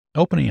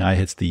OpenAI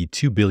hits the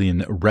 2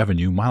 billion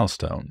revenue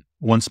milestone.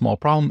 One small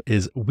problem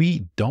is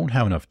we don't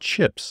have enough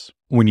chips.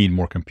 We need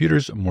more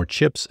computers, more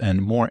chips,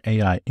 and more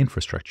AI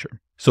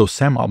infrastructure. So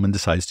Sam Altman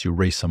decides to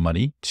raise some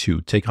money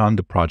to take on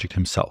the project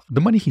himself.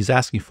 The money he's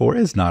asking for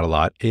is not a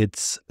lot.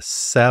 It's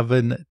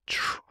 $7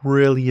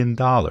 trillion.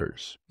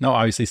 Now,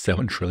 obviously,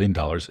 $7 trillion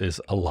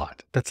is a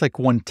lot. That's like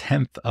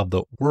 1/10 of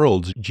the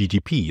world's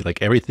GDP.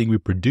 Like everything we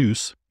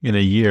produce in a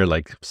year,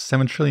 like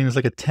 7 trillion is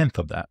like a tenth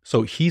of that.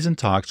 So he's in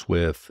talks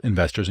with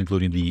investors,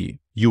 including the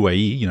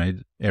UAE,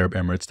 United Arab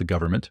Emirates, the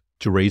government,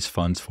 to raise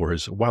funds for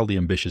his wildly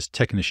ambitious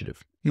tech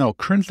initiative. Now,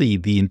 currently,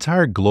 the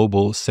entire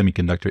global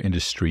semiconductor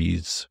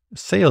industry's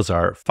sales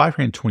are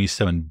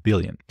 $527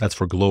 billion. That's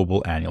for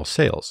global annual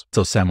sales.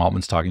 So Sam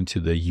Altman's talking to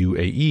the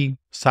UAE,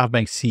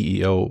 SoftBank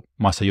CEO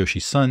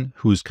Masayoshi Son,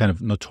 who's kind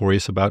of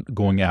notorious about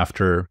going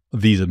after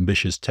these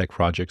ambitious tech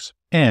projects,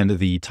 and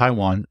the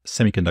Taiwan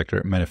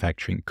Semiconductor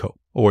Manufacturing Co.,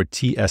 or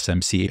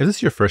TSMC. If this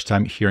is your first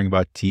time hearing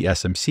about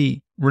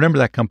TSMC, remember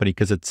that company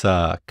because it's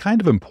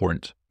kind of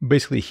important.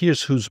 Basically,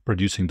 here's who's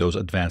producing those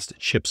advanced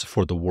chips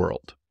for the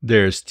world.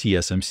 There's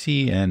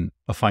TSMC and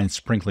a fine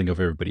sprinkling of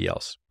everybody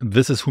else.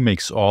 This is who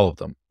makes all of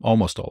them,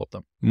 almost all of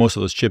them. Most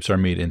of those chips are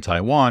made in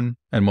Taiwan,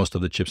 and most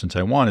of the chips in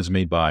Taiwan is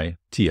made by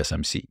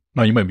TSMC.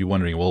 Now, you might be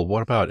wondering, well,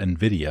 what about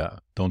NVIDIA?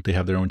 Don't they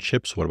have their own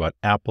chips? What about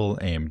Apple,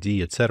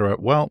 AMD, etc.?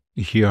 Well,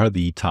 here are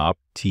the top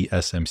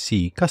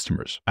TSMC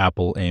customers: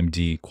 Apple,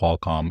 AMD,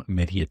 Qualcomm,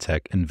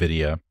 MediaTek,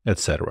 NVIDIA,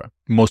 etc.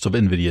 Most of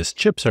NVIDIA's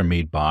chips are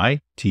made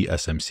by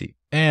TSMC.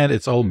 And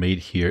it's all made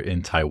here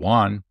in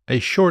Taiwan, a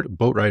short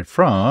boat ride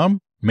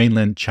from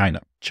mainland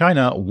China.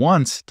 China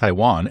wants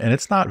Taiwan, and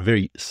it's not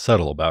very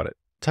subtle about it.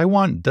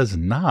 Taiwan does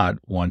not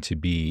want to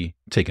be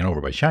taken over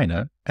by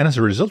China, and as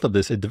a result of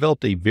this, it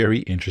developed a very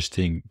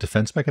interesting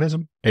defense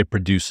mechanism. It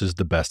produces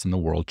the best in the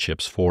world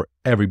chips for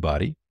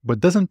everybody, but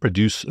doesn't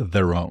produce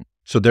their own.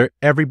 So they're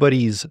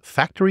everybody's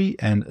factory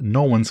and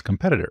no one's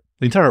competitor.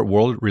 The entire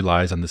world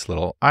relies on this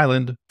little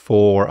island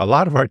for a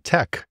lot of our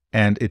tech,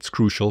 and it's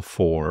crucial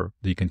for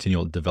the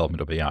continual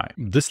development of AI.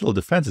 This little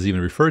defense is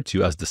even referred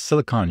to as the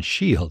Silicon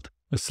Shield.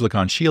 The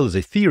Silicon Shield is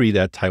a theory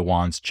that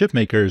Taiwan's chip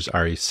makers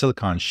are a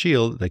silicon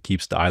shield that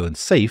keeps the island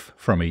safe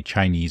from a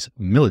Chinese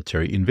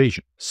military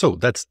invasion. So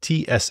that's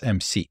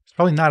TSMC. It's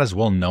probably not as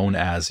well known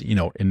as,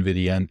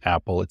 NVIDIA and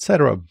Apple,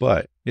 etc.,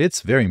 but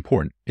it's very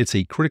important. It's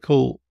a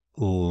critical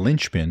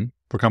linchpin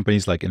for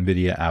companies like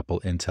NVIDIA,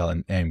 Apple, Intel,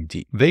 and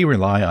AMD. They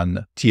rely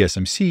on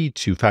TSMC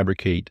to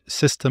fabricate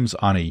systems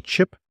on a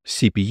chip,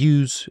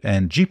 CPUs,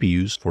 and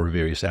GPUs for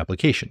various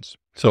applications.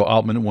 So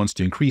Altman wants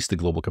to increase the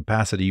global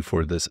capacity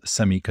for this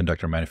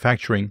semiconductor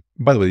manufacturing.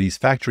 By the way, these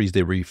factories,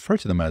 they refer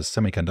to them as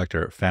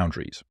semiconductor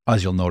foundries,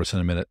 as you'll notice in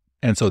a minute.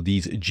 And so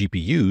these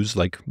GPUs,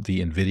 like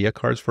the NVIDIA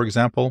cards, for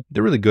example,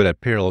 they're really good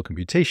at parallel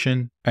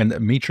computation and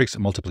matrix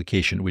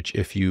multiplication, which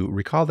if you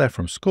recall that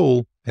from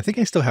school, I think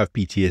I still have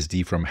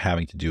PTSD from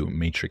having to do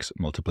matrix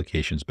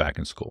multiplications back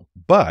in school.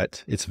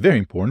 But it's very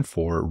important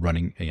for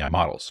running AI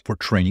models, for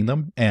training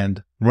them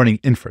and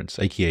running inference,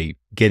 aka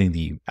getting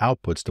the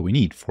outputs that we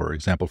need, for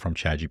example, from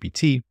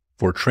ChatGPT,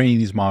 for training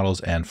these models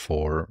and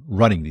for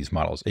running these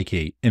models,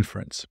 aka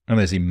inference. And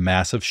there's a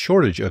massive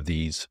shortage of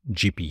these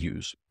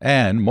GPUs,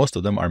 and most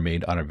of them are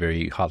made on a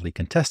very hotly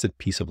contested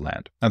piece of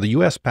land. Now, the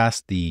US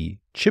passed the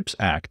CHIPS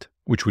Act,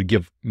 which would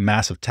give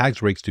massive tax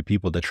breaks to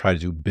people that try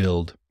to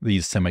build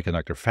these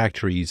semiconductor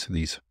factories,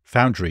 these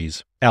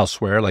foundries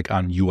elsewhere, like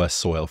on US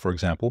soil, for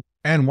example.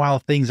 And while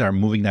things are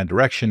moving that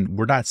direction,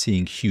 we're not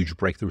seeing huge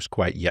breakthroughs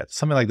quite yet.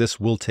 Something like this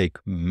will take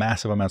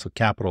massive amounts of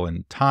capital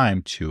and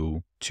time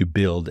to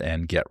build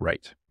and get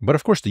right. But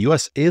of course, the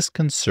US is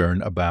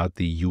concerned about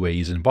the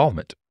UAE's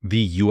involvement. The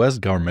US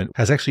government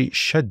has actually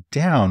shut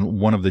down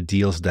one of the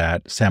deals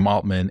that Sam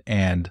Altman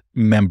and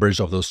members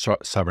of those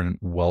sovereign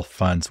wealth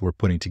funds were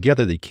putting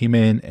together. They came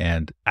in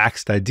and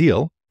axed that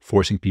deal,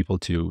 forcing people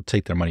to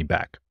take their money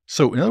back.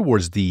 So in other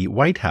words, the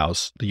White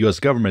House, the US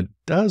government,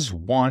 does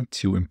want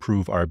to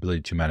improve our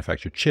ability to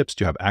manufacture chips,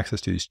 to have access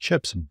to these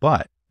chips,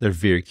 but they're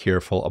very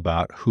careful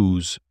about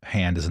whose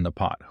hand is in the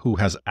pot, who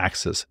has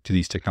access to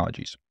these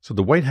technologies. So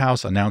the White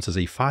House announces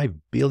a $5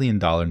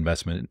 billion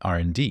investment in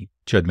R&D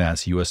to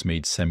advance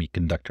US-made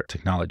semiconductor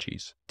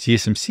technologies.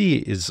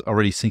 TSMC is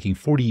already sinking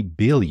 $40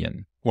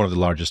 billion, one of the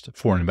largest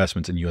foreign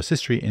investments in US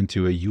history,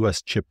 into a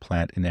US chip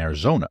plant in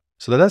Arizona.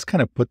 So that does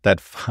kind of put that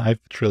 $5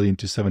 trillion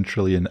to $7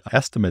 trillion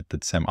estimate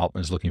that Sam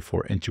Altman is looking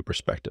for into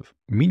perspective.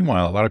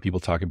 Meanwhile, a lot of people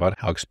talk about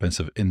how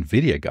expensive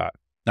NVIDIA got.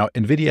 Now,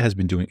 NVIDIA has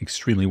been doing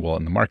extremely well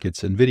in the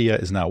markets.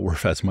 NVIDIA is now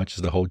worth as much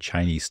as the whole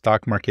Chinese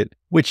stock market,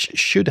 which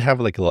should have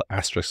like a little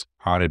asterisk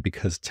on it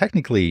because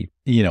technically,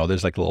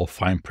 there's like a little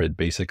fine print.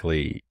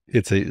 Basically,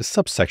 it's a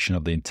subsection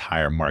of the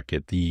entire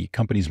market. The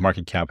company's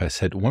market cap has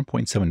hit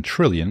 1.7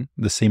 trillion,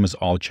 the same as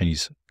all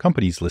Chinese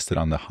companies listed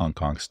on the Hong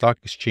Kong Stock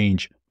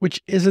Exchange,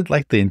 which isn't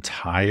like the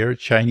entire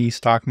Chinese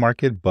stock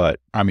market, but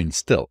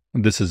still,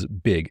 this is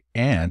big.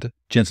 And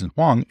Jensen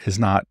Huang is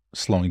not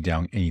slowing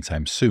down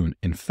anytime soon.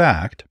 In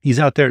fact, he's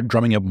out there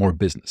drumming up more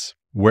business.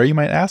 Where, you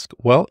might ask?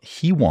 Well,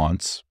 he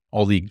wants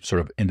all the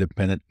sort of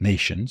independent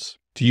nations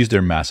to use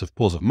their massive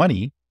pools of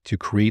money to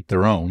create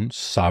their own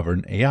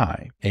sovereign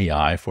AI.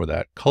 AI for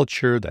that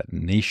culture, that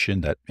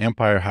nation, that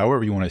empire,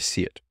 however you want to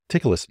see it.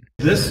 Take a listen.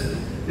 This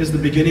is the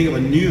beginning of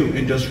a new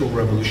industrial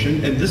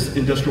revolution, and this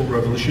industrial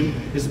revolution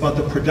is about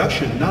the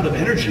production, not of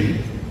energy,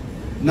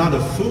 not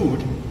of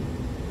food,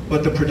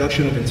 but the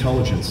production of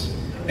intelligence.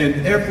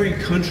 And every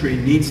country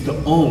needs to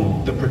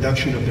own the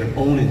production of their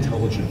own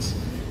intelligence,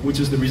 which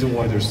is the reason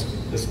why there's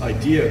this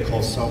idea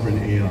called sovereign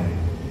AI.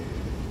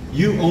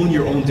 You own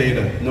your own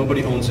data,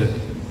 nobody owns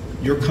it.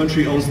 Your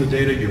country owns the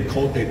data,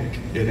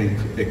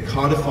 it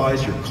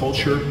codifies your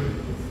culture,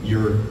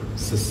 your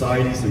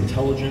society's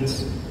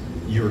intelligence,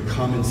 your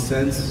common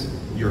sense,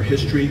 your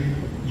history.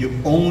 You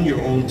own your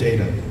own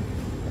data.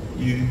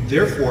 You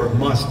therefore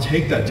must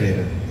take that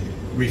data,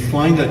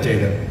 refine that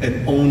data,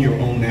 and own your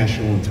own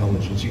national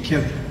intelligence. You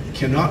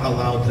cannot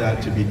allow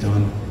that to be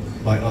done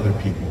by other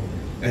people.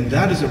 And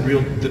that is a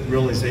real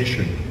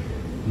realization.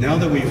 Now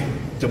that we've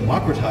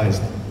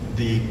democratized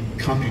the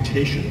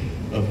computation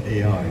of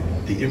AI,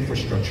 the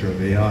infrastructure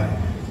of AI,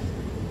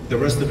 the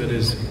rest of it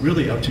is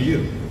really up to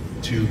you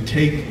to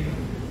take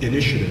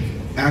initiative,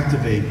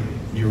 activate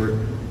your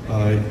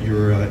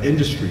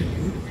industry,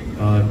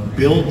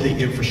 build the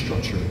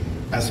infrastructure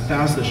as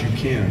fast as you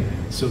can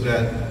so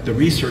that the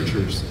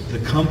researchers, the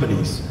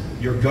companies,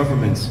 your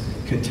governments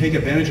can take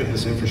advantage of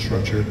this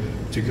infrastructure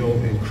to go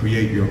and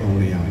create your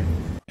own AI.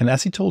 And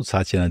as he told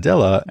Satya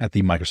Nadella at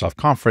the Microsoft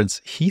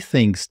conference, he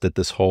thinks that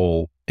this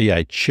whole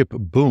AI chip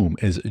boom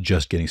is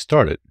just getting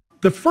started.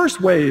 The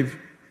first wave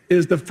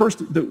is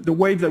the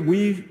wave that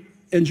we've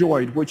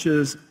enjoyed, which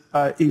is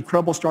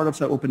incredible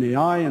startups like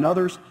OpenAI and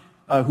others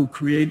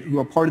who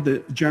are part of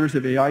the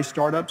generative AI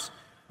startups,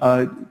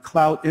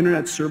 cloud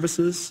internet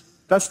services.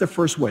 That's the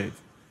first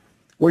wave.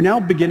 We're now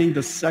beginning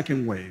the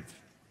second wave,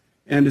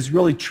 and is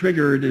really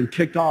triggered and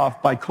kicked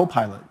off by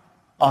Copilot,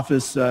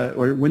 Office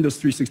or Windows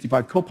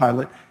 365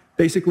 Copilot,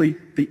 basically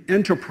the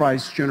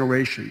enterprise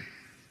generation.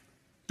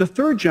 The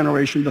third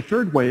generation, the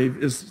third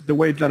wave, is the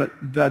wave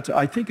that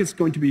I think is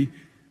going to be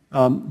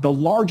the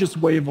largest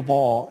wave of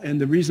all, and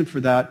the reason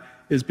for that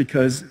is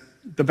because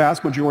the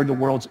vast majority of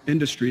the world's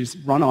industries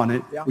run on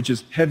it, which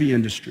is heavy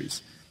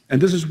industries. And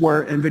this is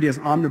where NVIDIA's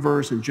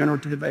Omniverse and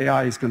generative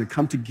AI is going to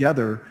come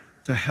together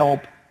to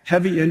help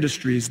heavy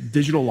industries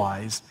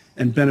digitalize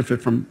and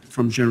benefit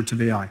from generative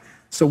AI.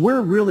 So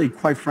we're really,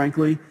 quite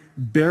frankly,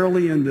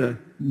 barely in the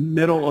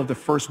middle of the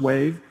first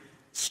wave,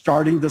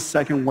 starting the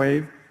second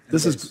wave.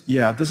 This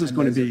is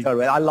going to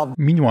be...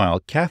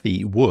 Meanwhile,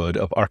 Cathie Wood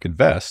of Ark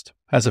Invest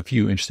has a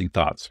few interesting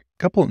thoughts.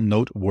 A couple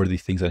noteworthy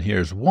things on here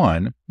is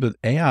one, with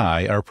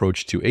AI, our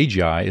approach to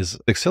AGI is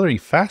accelerating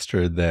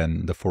faster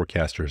than the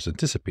forecasters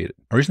anticipated.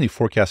 Originally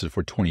forecasted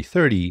for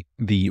 2030,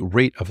 the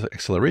rate of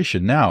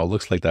acceleration now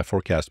looks like that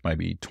forecast might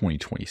be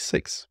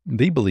 2026.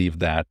 They believe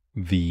that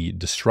the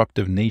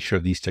disruptive nature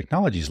of these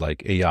technologies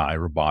like AI,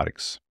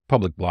 robotics,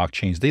 public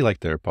blockchains, they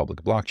like their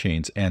public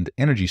blockchains, and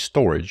energy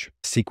storage,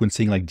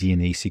 sequencing like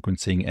DNA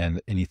sequencing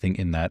and anything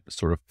in that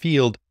sort of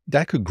field,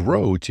 that could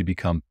grow to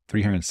become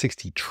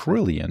 360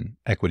 trillion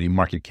equity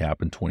market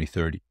cap in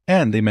 2030.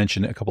 And they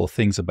mentioned a couple of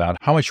things about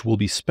how much will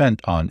be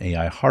spent on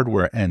AI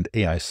hardware and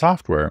AI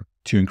software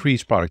to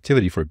increase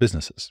productivity for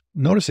businesses.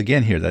 Notice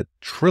again here that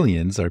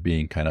trillions are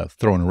being kind of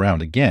thrown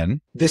around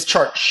again. This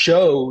chart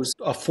shows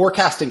a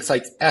forecasting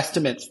site's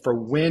estimates for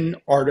when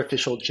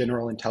artificial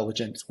general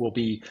intelligence will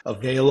be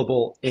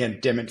available and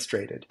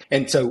demonstrated.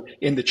 And so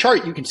in the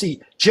chart, you can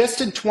see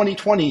just in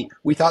 2020,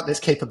 we thought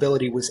this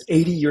capability was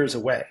 80 years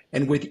away.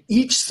 And with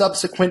each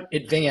subsequent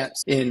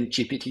advance in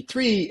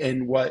GPT-3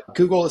 and what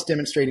Google is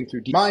demonstrating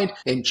through DeepMind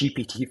and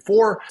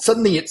GPT-4,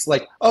 suddenly it's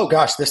like, oh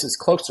gosh, this is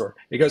closer.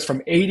 It goes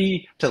from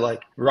 80 to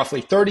like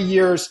roughly 30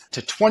 years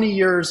to 20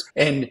 years.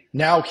 And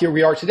now here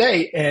we are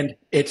today, and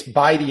it's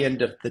by the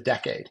end of the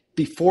decade.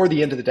 Before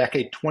the end of the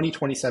decade,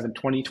 2027,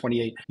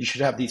 2028, you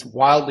should have these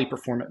wildly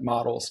performant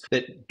models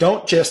that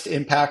don't just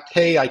impact,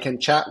 hey, I can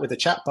chat with a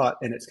chatbot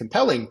and it's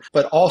compelling,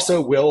 but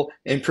also will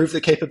improve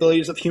the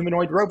capabilities of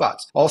humanoid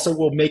robots. Also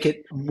will make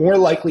it more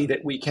likely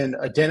that we can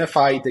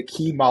identify the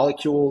key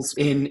molecules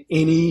in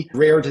any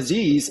rare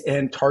disease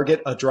and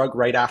target a drug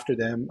right after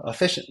them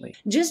efficiently.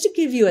 Just to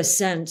give you a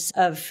sense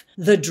of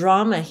the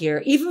drama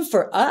here, even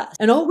for us,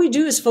 and all we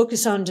do is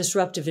focus on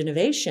disruptive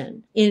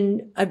innovation.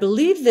 I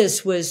believe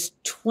this was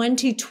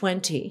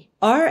 2020.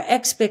 Our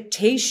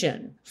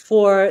expectation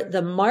for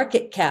the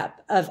market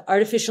cap of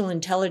artificial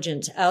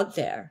intelligence out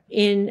there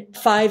in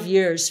 5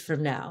 years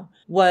from now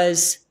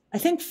was, I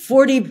think,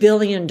 $40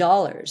 billion.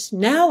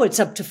 Now it's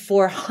up to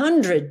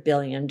 $400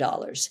 billion.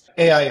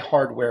 AI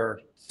hardware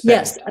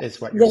Yes,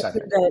 is what you're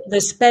saying.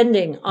 the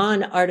spending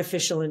on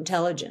artificial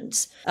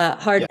intelligence,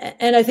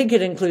 and I think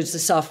it includes the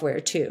software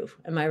too.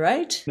 Am I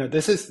right? No,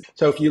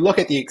 so if you look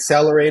at the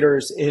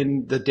accelerators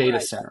in the data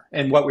Right. center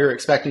and what we were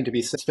expecting to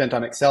be spent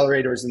on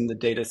accelerators in the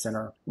data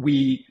center,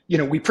 we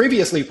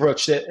previously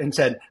approached it and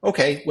said,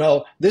 okay,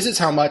 well, this is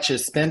how much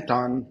is spent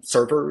on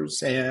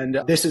servers, and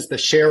this is the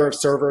share of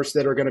servers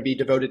that are going to be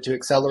devoted to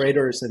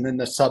accelerators, and then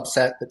the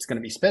subset that's going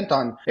to be spent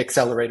on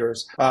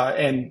accelerators.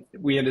 And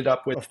we ended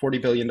up with a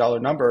 $40 billion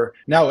number.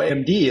 Now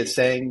MD is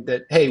saying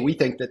that, hey, we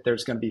think that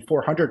there's going to be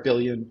 400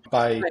 billion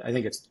by, I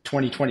think it's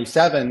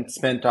 2027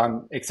 spent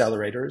on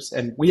accelerators.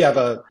 And we have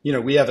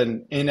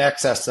an in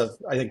excess of,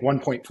 I think,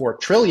 $1.4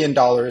 trillion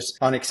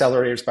on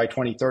accelerators by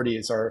 2030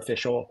 is our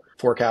official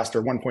forecast,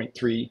 or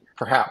 1.3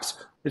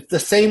 perhaps. It's the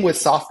same with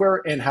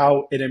software and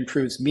how it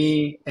improves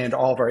me and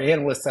all of our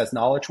analysts as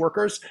knowledge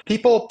workers.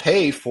 People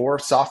pay for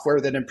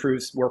software that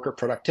improves worker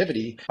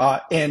productivity.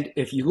 And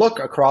if you look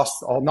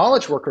across all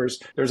knowledge workers,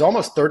 there's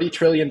almost $30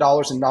 trillion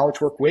in knowledge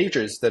work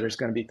wages that is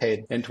going to be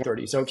paid in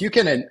 2030. So if you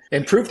can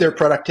improve their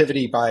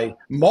productivity by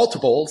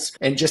multiples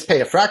and just pay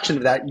a fraction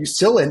of that, you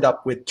still end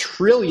up with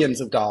trillions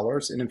of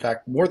dollars, and in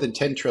fact, more than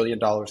 $10 trillion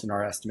in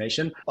our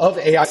estimation, of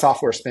AI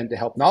software spend to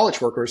help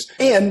knowledge workers.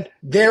 And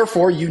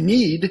therefore, you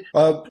need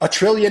a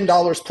trillion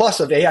plus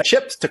of AI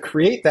chips to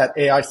create that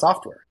AI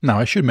software. Now,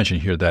 I should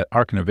mention here that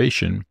Ark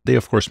Innovation, they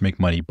of course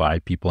make money by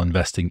people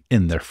investing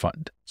in their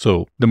fund.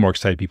 So the more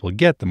excited people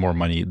get, the more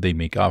money they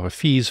make off of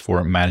fees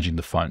for managing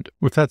the fund.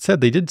 With that said,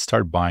 they did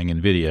start buying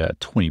NVIDIA at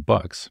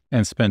 $20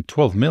 and spent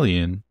 $12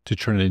 million to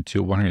turn it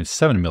into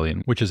 $107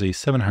 million, which is a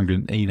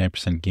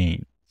 789%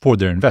 gain for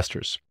their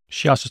investors.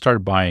 She also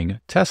started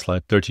buying Tesla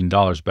at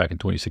 $13 back in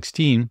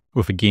 2016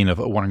 with a gain of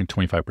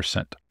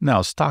 125%.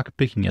 Now, stock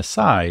picking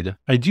aside,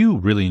 I do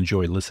really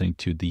enjoy listening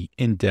to the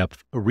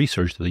in-depth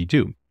research that they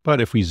do.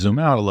 But if we zoom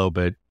out a little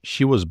bit,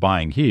 she was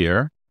buying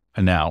here,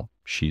 and now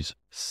she's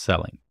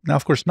selling. Now,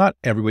 of course, not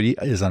everybody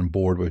is on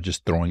board with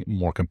just throwing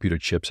more computer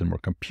chips and more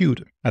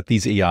compute at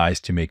these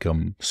AIs to make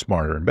them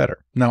smarter and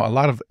better. Now, a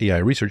lot of AI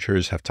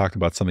researchers have talked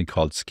about something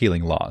called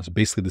scaling laws.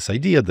 Basically, this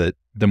idea that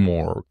the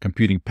more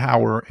computing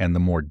power and the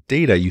more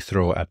data you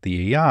throw at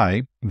the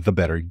AI, the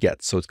better it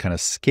gets. So it kind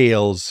of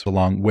scales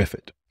along with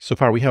it. So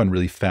far, we haven't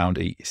really found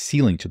a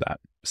ceiling to that.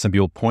 Some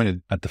people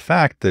pointed at the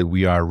fact that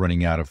we are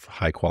running out of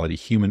high-quality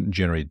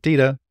human-generated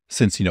data,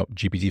 since,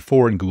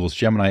 GPT-4 and Google's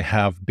Gemini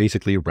have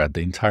basically read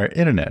the entire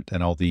internet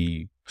and all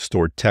the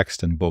stored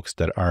text and books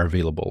that are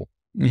available.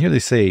 And here they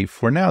say,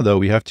 for now, though,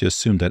 we have to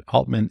assume that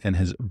Altman and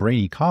his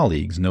brainy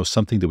colleagues know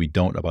something that we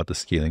don't about the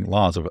scaling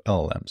laws of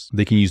LLMs.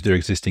 They can use their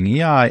existing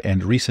AI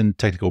and recent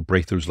technical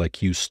breakthroughs like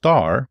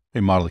Q-Star,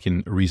 a model that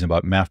can reason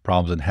about math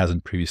problems and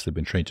hasn't previously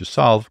been trained to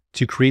solve,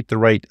 to create the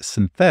right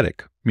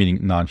synthetic, meaning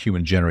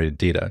non-human generated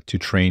data, to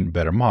train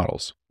better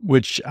models.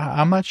 Which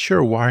I'm not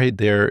sure why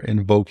they're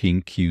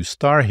invoking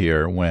Q-Star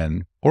here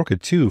when Orca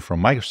 2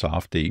 from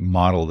Microsoft, a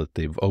model that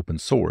they've open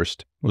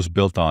sourced, was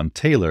built on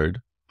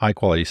tailored,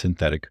 high-quality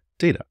synthetic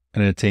data,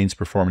 and it attains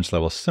performance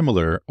levels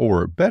similar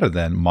or better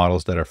than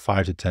models that are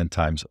 5 to 10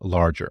 times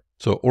larger.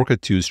 So Orca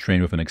 2 is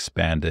trained with an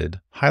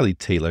expanded, highly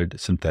tailored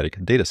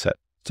synthetic data set.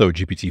 So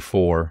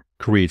GPT-4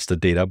 creates the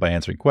data by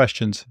answering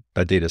questions.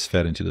 That data is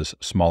fed into this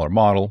smaller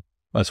model.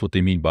 That's what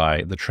they mean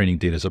by the training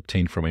data is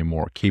obtained from a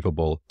more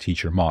capable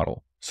teacher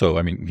model. So,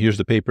 here's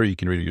the paper. You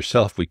can read it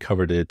yourself. We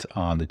covered it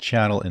on the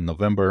channel in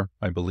November,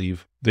 I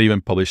believe. They even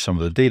published some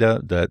of the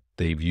data that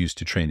they've used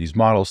to train these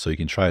models, so you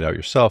can try it out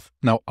yourself.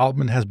 Now,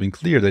 Altman has been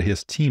clear that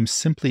his team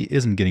simply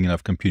isn't getting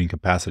enough computing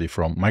capacity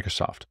from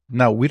Microsoft.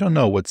 Now, we don't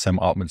know what Sam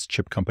Altman's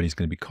chip company is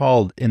going to be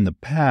called. In the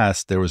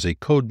past, there was a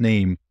code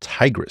name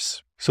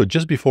Tigris. So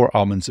just before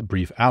Altman's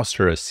brief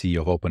ouster as CEO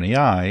of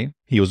OpenAI,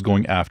 he was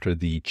going after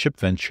the chip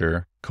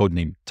venture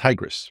codenamed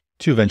Tigris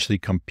to eventually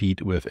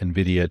compete with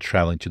NVIDIA,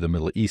 traveling to the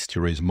Middle East to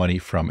raise money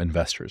from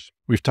investors.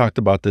 We've talked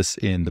about this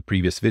in the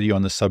previous video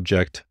on the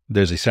subject.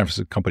 There's a San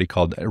Francisco company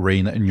called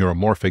Rain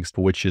Neuromorphics,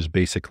 which is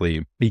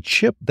basically a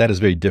chip that is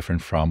very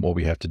different from what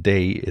we have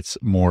today. It's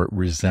more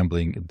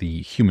resembling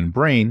the human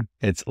brain.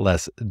 It's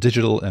less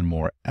digital and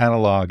more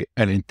analog,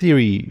 and in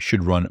theory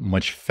should run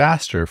much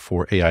faster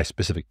for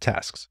AI-specific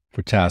tasks,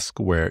 for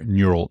tasks where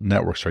neural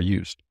networks are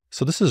used.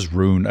 So this is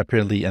Rune,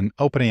 apparently an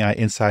OpenAI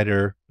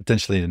insider,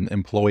 potentially an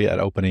employee at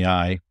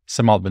OpenAI.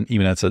 Sam Altman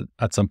even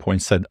at some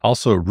point said,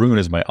 also Rune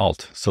is my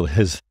alt. So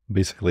his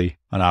basically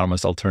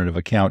anonymous alternative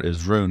account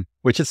is Rune,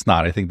 which it's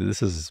not. I think that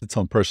this is its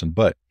own person,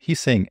 but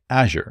he's saying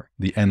Azure,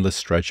 the endless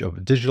stretch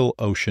of digital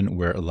ocean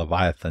where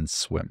leviathans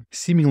swim,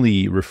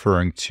 seemingly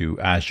referring to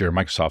Azure,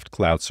 Microsoft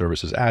Cloud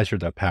Services Azure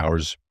that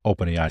powers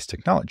OpenAI's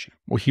technology.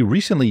 Well, he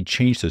recently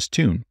changed his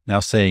tune,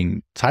 now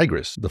saying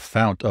Tigris, the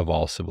fount of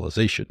all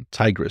civilization,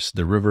 Tigris,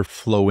 the river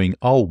flowing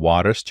all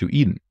waters to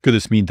Eden. Could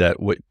this mean that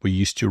what we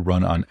used to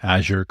run on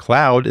Azure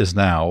Cloud is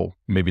now,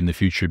 maybe in the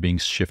future, being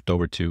shifted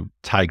over to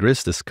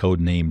Tigris, this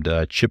code-named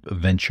Chip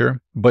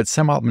Venture. But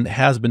Sam Altman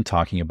has been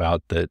talking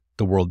about that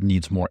the world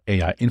needs more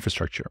AI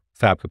infrastructure,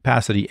 fab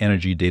capacity,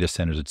 energy, data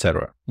centers,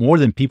 etc. More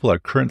than people are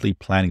currently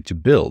planning to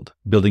build.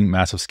 Building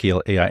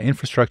massive-scale AI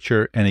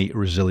infrastructure and a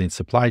resilient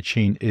supply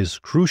chain is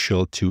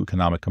crucial to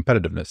economic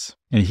competitiveness.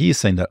 And he is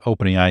saying that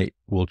OpenAI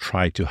will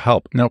try to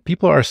help. Now,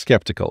 people are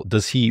skeptical.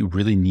 Does he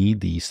really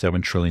need the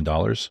 $7 trillion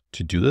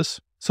to do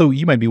this? So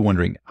you might be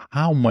wondering,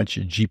 how much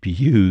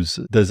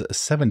GPUs does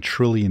 $7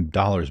 trillion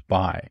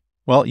buy?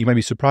 Well, you might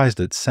be surprised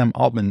that Sam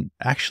Altman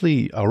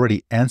actually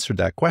already answered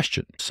that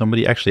question.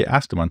 Somebody actually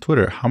asked him on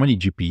Twitter, how many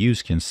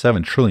GPUs can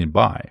 7 trillion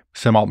buy?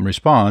 Sam Altman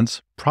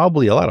responds,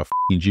 probably a lot of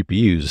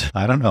GPUs.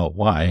 I don't know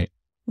why.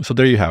 So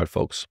there you have it,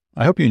 folks.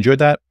 I hope you enjoyed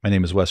that. My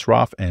name is Wes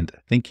Roth, and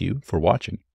thank you for watching.